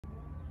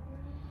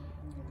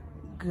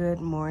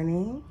Good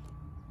morning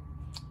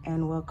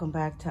and welcome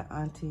back to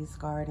Auntie's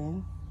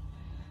Garden.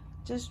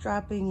 Just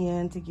dropping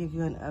in to give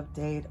you an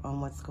update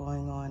on what's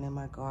going on in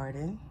my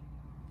garden.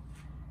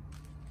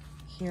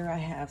 Here I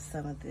have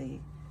some of the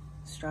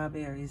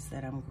strawberries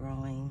that I'm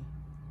growing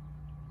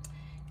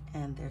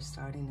and they're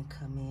starting to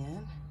come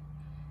in.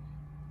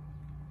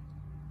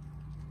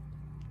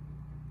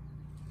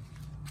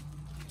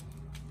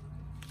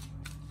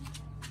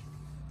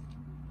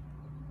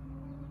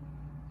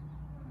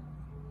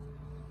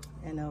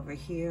 And over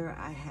here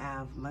I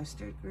have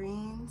mustard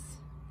greens,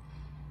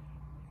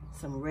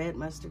 some red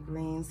mustard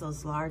greens.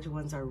 Those large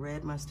ones are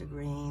red mustard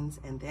greens.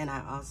 And then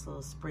I also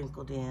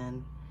sprinkled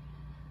in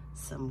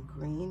some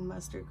green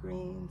mustard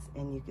greens,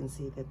 and you can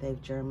see that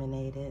they've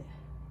germinated.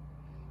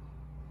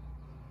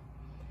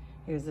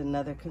 Here's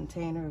another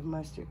container of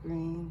mustard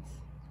greens.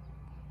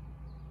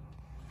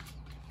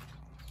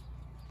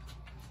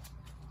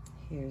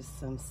 Here's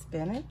some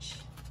spinach.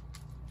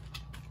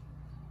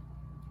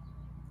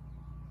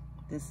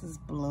 This is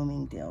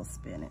Bloomingdale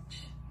spinach.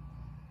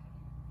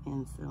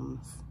 And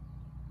some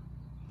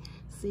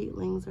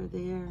seedlings are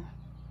there.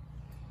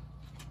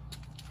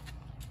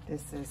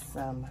 This is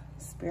some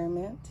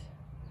spearmint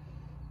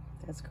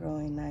that's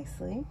growing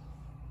nicely.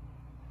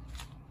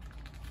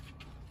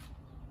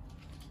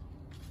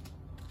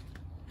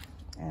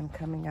 And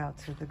coming out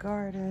to the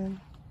garden.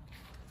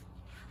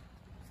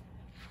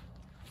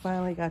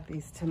 Finally got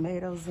these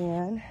tomatoes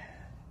in.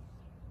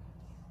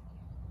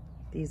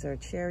 These are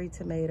cherry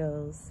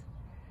tomatoes.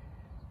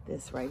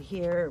 This right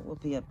here will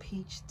be a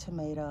peach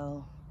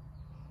tomato.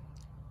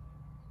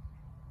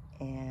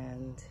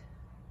 And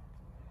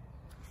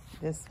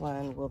this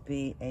one will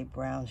be a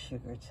brown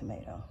sugar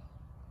tomato.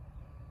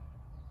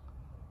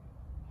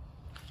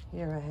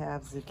 Here I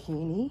have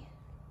zucchini.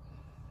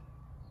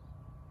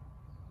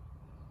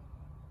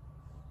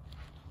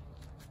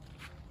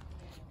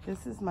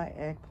 This is my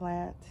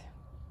eggplant.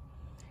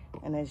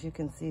 And as you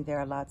can see, there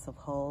are lots of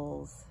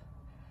holes.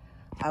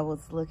 I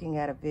was looking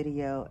at a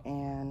video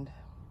and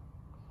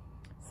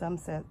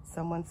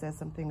someone said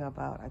something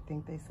about, I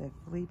think they said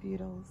flea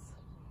beetles.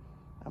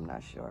 I'm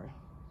not sure.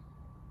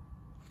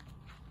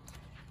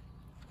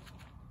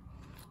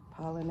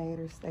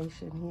 Pollinator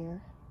station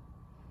here.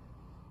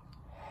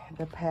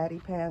 The patty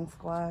pan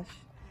squash.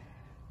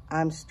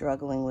 I'm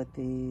struggling with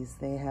these.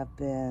 They have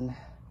been,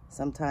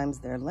 sometimes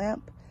they're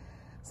limp,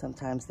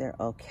 sometimes they're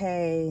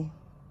okay.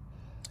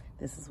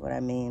 This is what I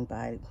mean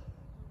by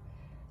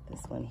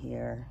this one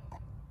here.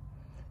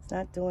 It's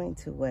not doing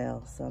too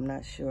well, so I'm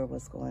not sure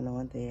what's going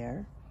on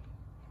there.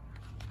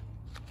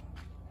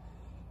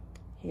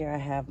 Here I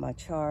have my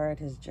chard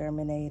has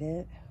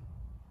germinated.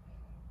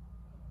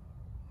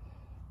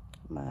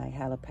 My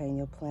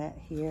jalapeno plant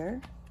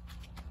here.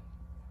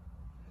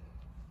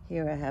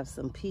 Here I have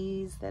some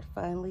peas that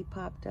finally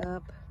popped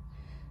up.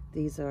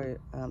 These are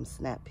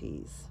snap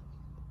peas.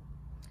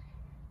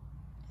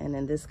 And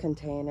in this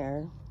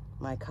container,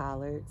 my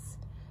collards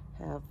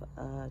have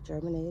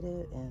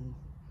germinated, and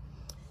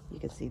you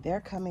can see they're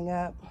coming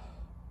up.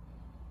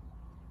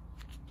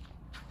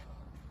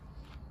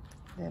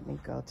 Let me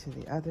go to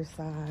the other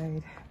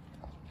side.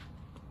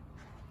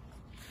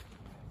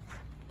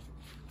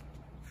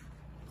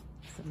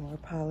 Some more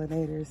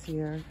pollinators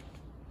here.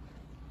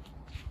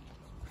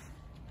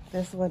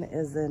 This one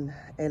is a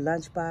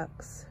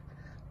lunchbox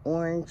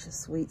orange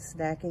sweet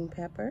snacking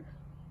pepper.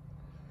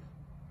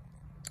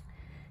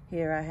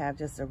 Here I have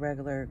just a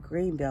regular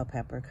green bell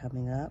pepper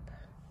coming up.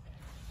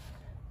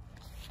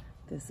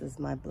 This is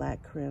my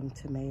black creme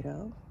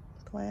tomato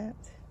plant.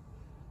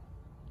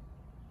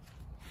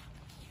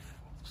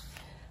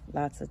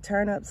 Lots of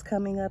turnips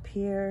coming up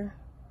here.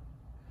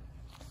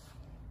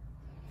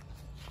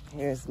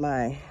 Here's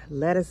my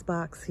lettuce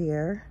box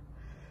here.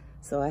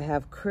 So I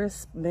have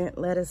crisp mint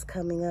lettuce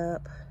coming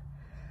up.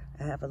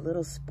 I have a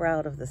little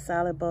sprout of the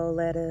salad bowl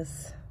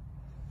lettuce.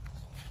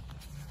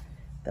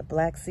 The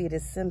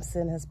black-seeded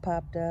Simpson has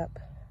popped up.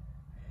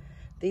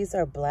 These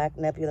are black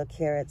nebula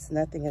carrots.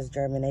 Nothing has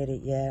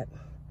germinated yet.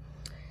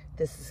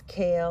 This is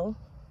kale.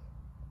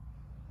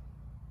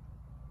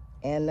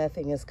 And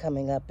nothing is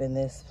coming up in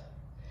this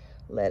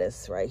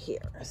lettuce right here.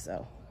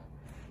 So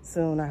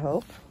soon, I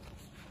hope.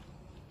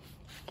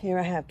 Here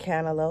I have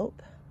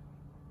cantaloupe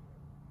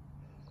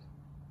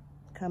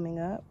coming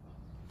up.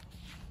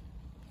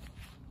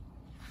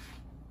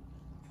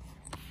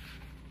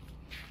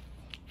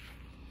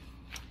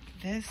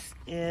 This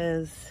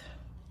is,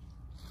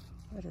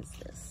 what is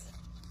this?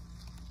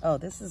 Oh,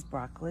 this is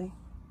broccoli.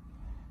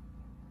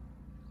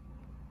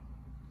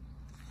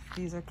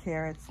 These are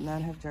carrots,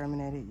 none have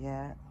germinated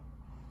yet.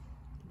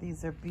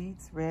 These are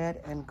beets,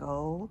 red and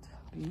gold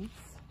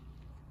beets.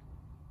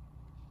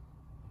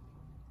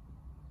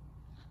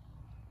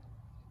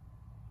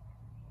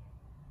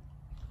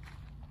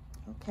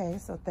 Okay,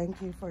 so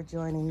thank you for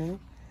joining me.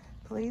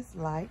 Please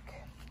like,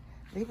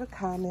 leave a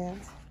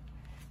comment,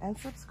 and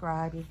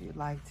subscribe if you'd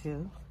like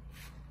to.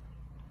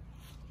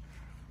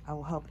 I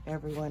will hope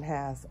everyone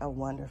has a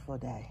wonderful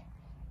day.